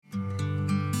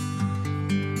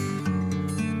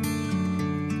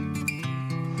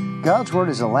God's Word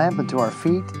is a lamp unto our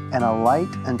feet and a light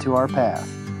unto our path.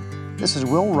 This is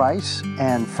Will Rice,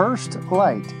 and First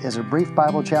Light is a brief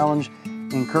Bible challenge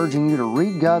encouraging you to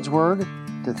read God's Word,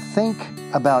 to think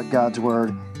about God's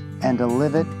Word, and to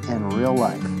live it in real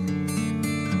life.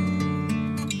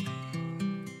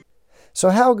 So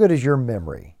how good is your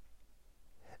memory?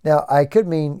 Now, I could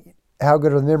mean how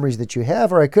good are the memories that you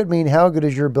have, or I could mean how good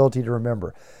is your ability to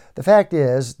remember. The fact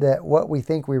is that what we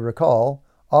think we recall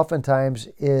oftentimes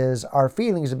is our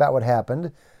feelings about what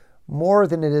happened more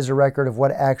than it is a record of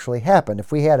what actually happened. If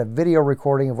we had a video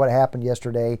recording of what happened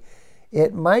yesterday,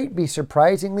 it might be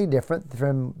surprisingly different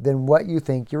than what you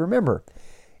think you remember.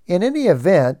 In any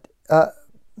event,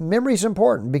 memory is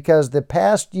important because the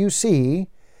past you see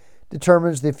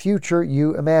determines the future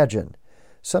you imagine.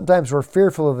 Sometimes we're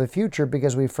fearful of the future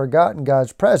because we've forgotten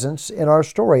God's presence in our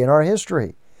story, in our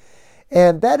history.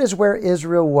 And that is where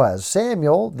Israel was.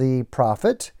 Samuel, the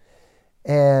prophet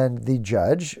and the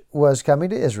judge, was coming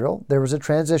to Israel. There was a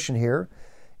transition here.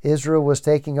 Israel was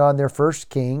taking on their first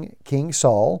king, King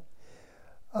Saul.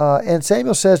 And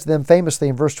Samuel says to them famously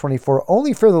in verse 24,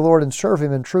 "Only fear the Lord and serve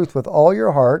him in truth with all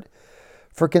your heart,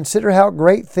 for consider how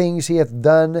great things he hath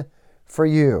done for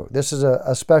you." This is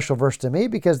a special verse to me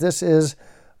because this is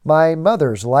my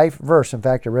mother's life verse. In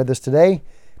fact, I read this today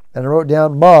and I wrote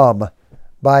down Mom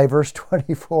by verse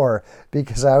 24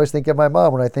 because I always think of my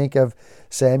mom when I think of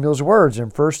Samuel's words in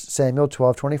 1 Samuel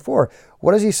 12:24.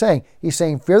 What is he saying? He's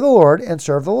saying, fear the Lord and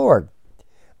serve the Lord.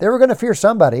 They were going to fear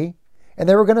somebody and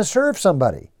they were going to serve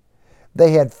somebody.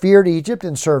 They had feared Egypt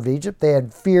and served Egypt. They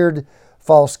had feared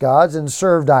false gods and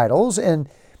served idols. And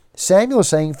Samuel is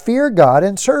saying, fear God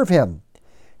and serve him.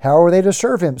 How are they to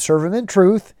serve him? Serve him in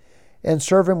truth and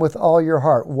serve him with all your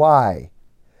heart. Why?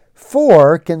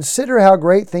 For consider how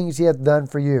great things he hath done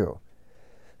for you.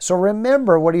 So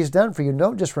remember what he's done for you.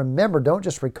 Don't just remember, don't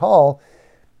just recall.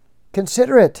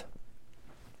 Consider it.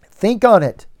 Think on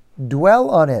it.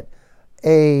 Dwell on it.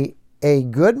 A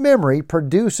good memory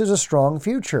produces a strong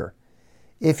future.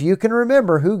 If you can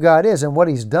remember who God is and what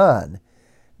he's done,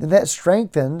 then that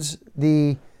strengthens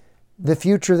the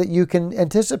future that you can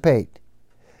anticipate.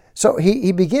 So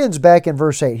he begins back in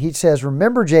verse 8. He says,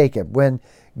 remember Jacob, when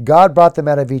God brought them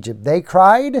out of Egypt. They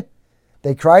cried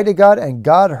to God, and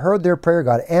God heard their prayer.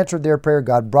 God answered their prayer.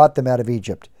 God brought them out of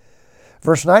Egypt.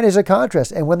 Verse 9 is a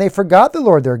contrast. And when they forgot the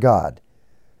Lord their God,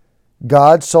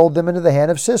 God sold them into the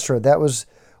hand of Sisera. That was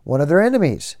one of their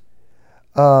enemies.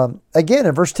 Again,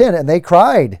 in verse 10, and they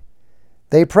cried.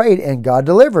 They prayed, and God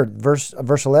delivered. Verse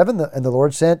 11, and the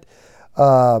Lord sent...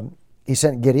 He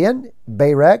sent Gideon,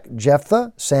 Barak,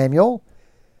 Jephthah, Samuel,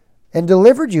 and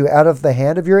delivered you out of the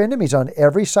hand of your enemies on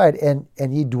every side, and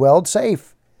ye dwelled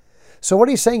safe. So what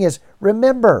he's saying is,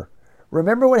 remember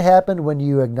what happened when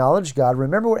you acknowledged God.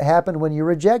 Remember what happened when you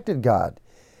rejected God,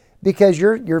 because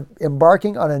you're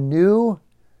embarking on a new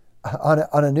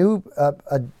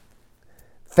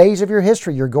phase of your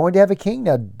history. You're going to have a king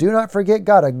now. Do not forget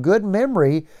God. A good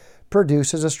memory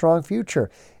produces a strong future,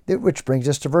 which brings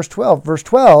us to verse 12. Verse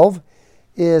 12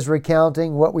 is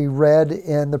recounting what we read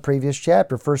in the previous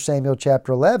chapter, 1 Samuel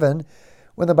chapter 11,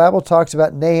 when the Bible talks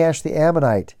about Nahash the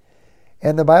Ammonite.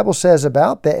 And the Bible says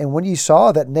about that, and when ye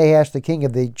saw that Nahash the king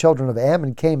of the children of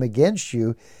Ammon came against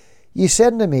you, ye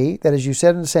said unto me, that as you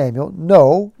said unto Samuel,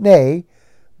 no, nay,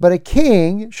 but a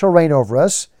king shall reign over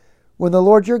us, when the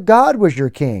Lord your God was your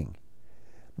king.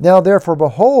 Now therefore,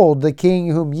 behold, the king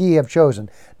whom ye have chosen.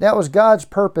 Now it was God's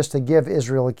purpose to give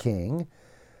Israel a king,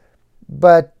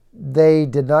 but they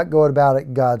did not go about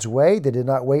it God's way. They did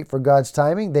not wait for God's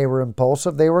timing. They were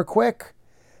impulsive. They were quick.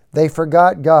 They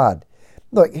forgot God.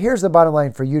 Look, here's the bottom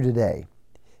line for you today.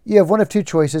 You have one of two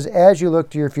choices as you look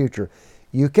to your future.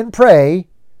 You can pray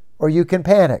or you can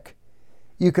panic.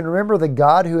 You can remember the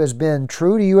God who has been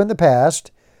true to you in the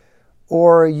past,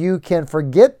 or you can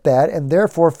forget that and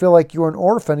therefore feel like you're an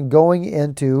orphan going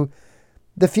into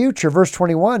the future. Verse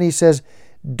 21, he says,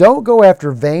 don't go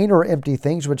after vain or empty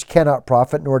things which cannot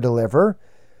profit nor deliver,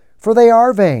 for they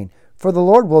are vain. For the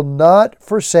Lord will not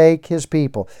forsake his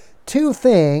people. Two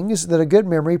things that a good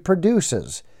memory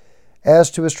produces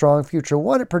as to a strong future.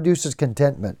 One, it produces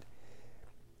contentment.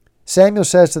 Samuel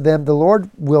says to them, the Lord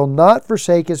will not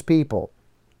forsake his people.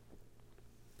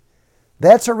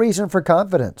 That's a reason for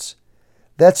confidence.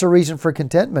 That's a reason for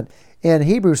contentment. In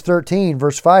Hebrews 13,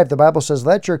 verse 5, the Bible says,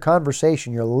 let your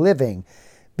conversation, your living,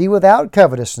 be without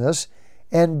covetousness,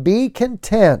 and be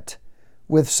content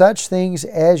with such things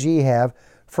as ye have.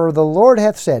 For the Lord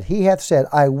hath said, he hath said,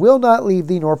 I will not leave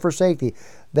thee nor forsake thee.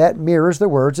 that mirrors the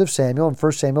words of Samuel in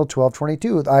 1 Samuel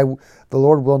 12:22. The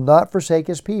Lord will not forsake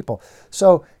his people.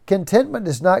 So contentment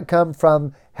does not come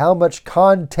from how much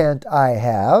content I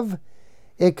have.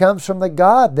 It comes from the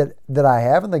God that I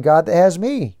have and the God that has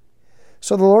me.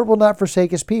 So the Lord will not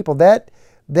forsake his people. That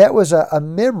was a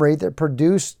memory that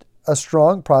produced a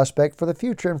strong prospect for the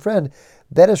future. And friend,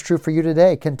 that is true for you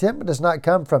today. Contentment does not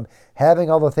come from having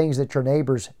all the things that your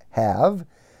neighbors have.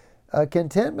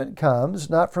 Contentment comes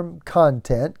not from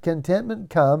content. Contentment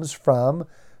comes from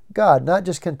God. Not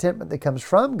just contentment that comes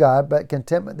from God, but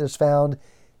contentment that's found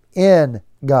in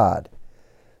God.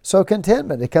 So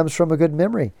contentment, it comes from a good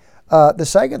memory. The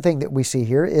second thing that we see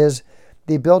here is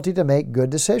the ability to make good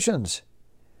decisions.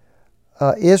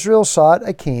 Israel sought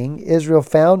a king. Israel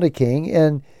found a king,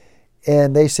 and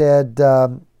they said,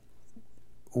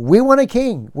 "We want a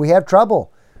king. We have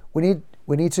trouble. We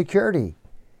need security."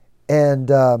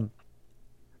 And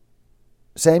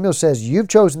Samuel says, "You've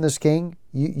chosen this king.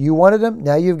 You wanted him.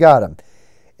 Now you've got him,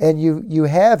 and you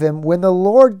have him when the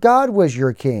Lord God was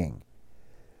your king."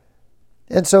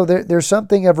 And so there's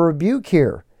something of a rebuke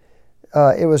here.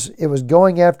 It was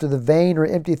going after the vain or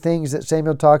empty things that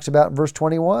Samuel talks about in verse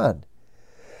 21.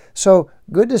 So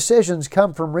good decisions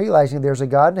come from realizing there's a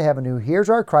God in heaven who hears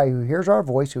our cry, who hears our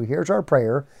voice, who hears our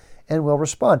prayer, and will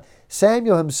respond.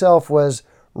 Samuel himself was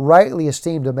rightly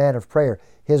esteemed a man of prayer.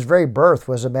 His very birth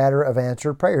was a matter of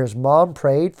answered prayer. His mom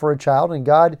prayed for a child, and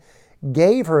God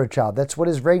gave her a child. That's what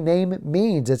his very name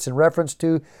means. It's in reference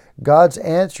to God's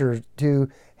answer to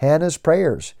Hannah's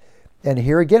prayers. And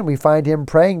here again, we find him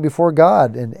praying before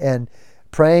God and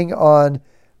praying on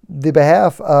the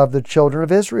behalf of the children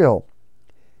of Israel.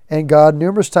 And God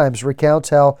numerous times recounts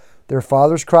how their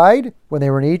fathers cried when they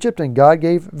were in Egypt and God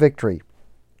gave victory.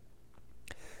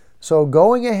 So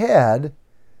going ahead,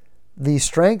 the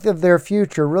strength of their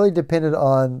future really depended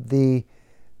on the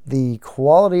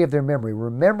quality of their memory,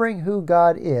 remembering who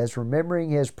God is,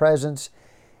 remembering his presence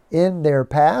in their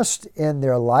past, in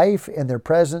their life, in their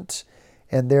present,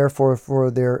 and therefore for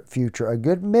their future. A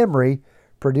good memory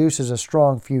produces a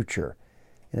strong future.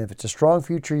 And if it's a strong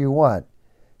future you want,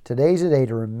 today's the day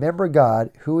to remember God,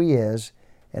 who he is,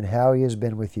 and how he has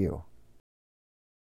been with you.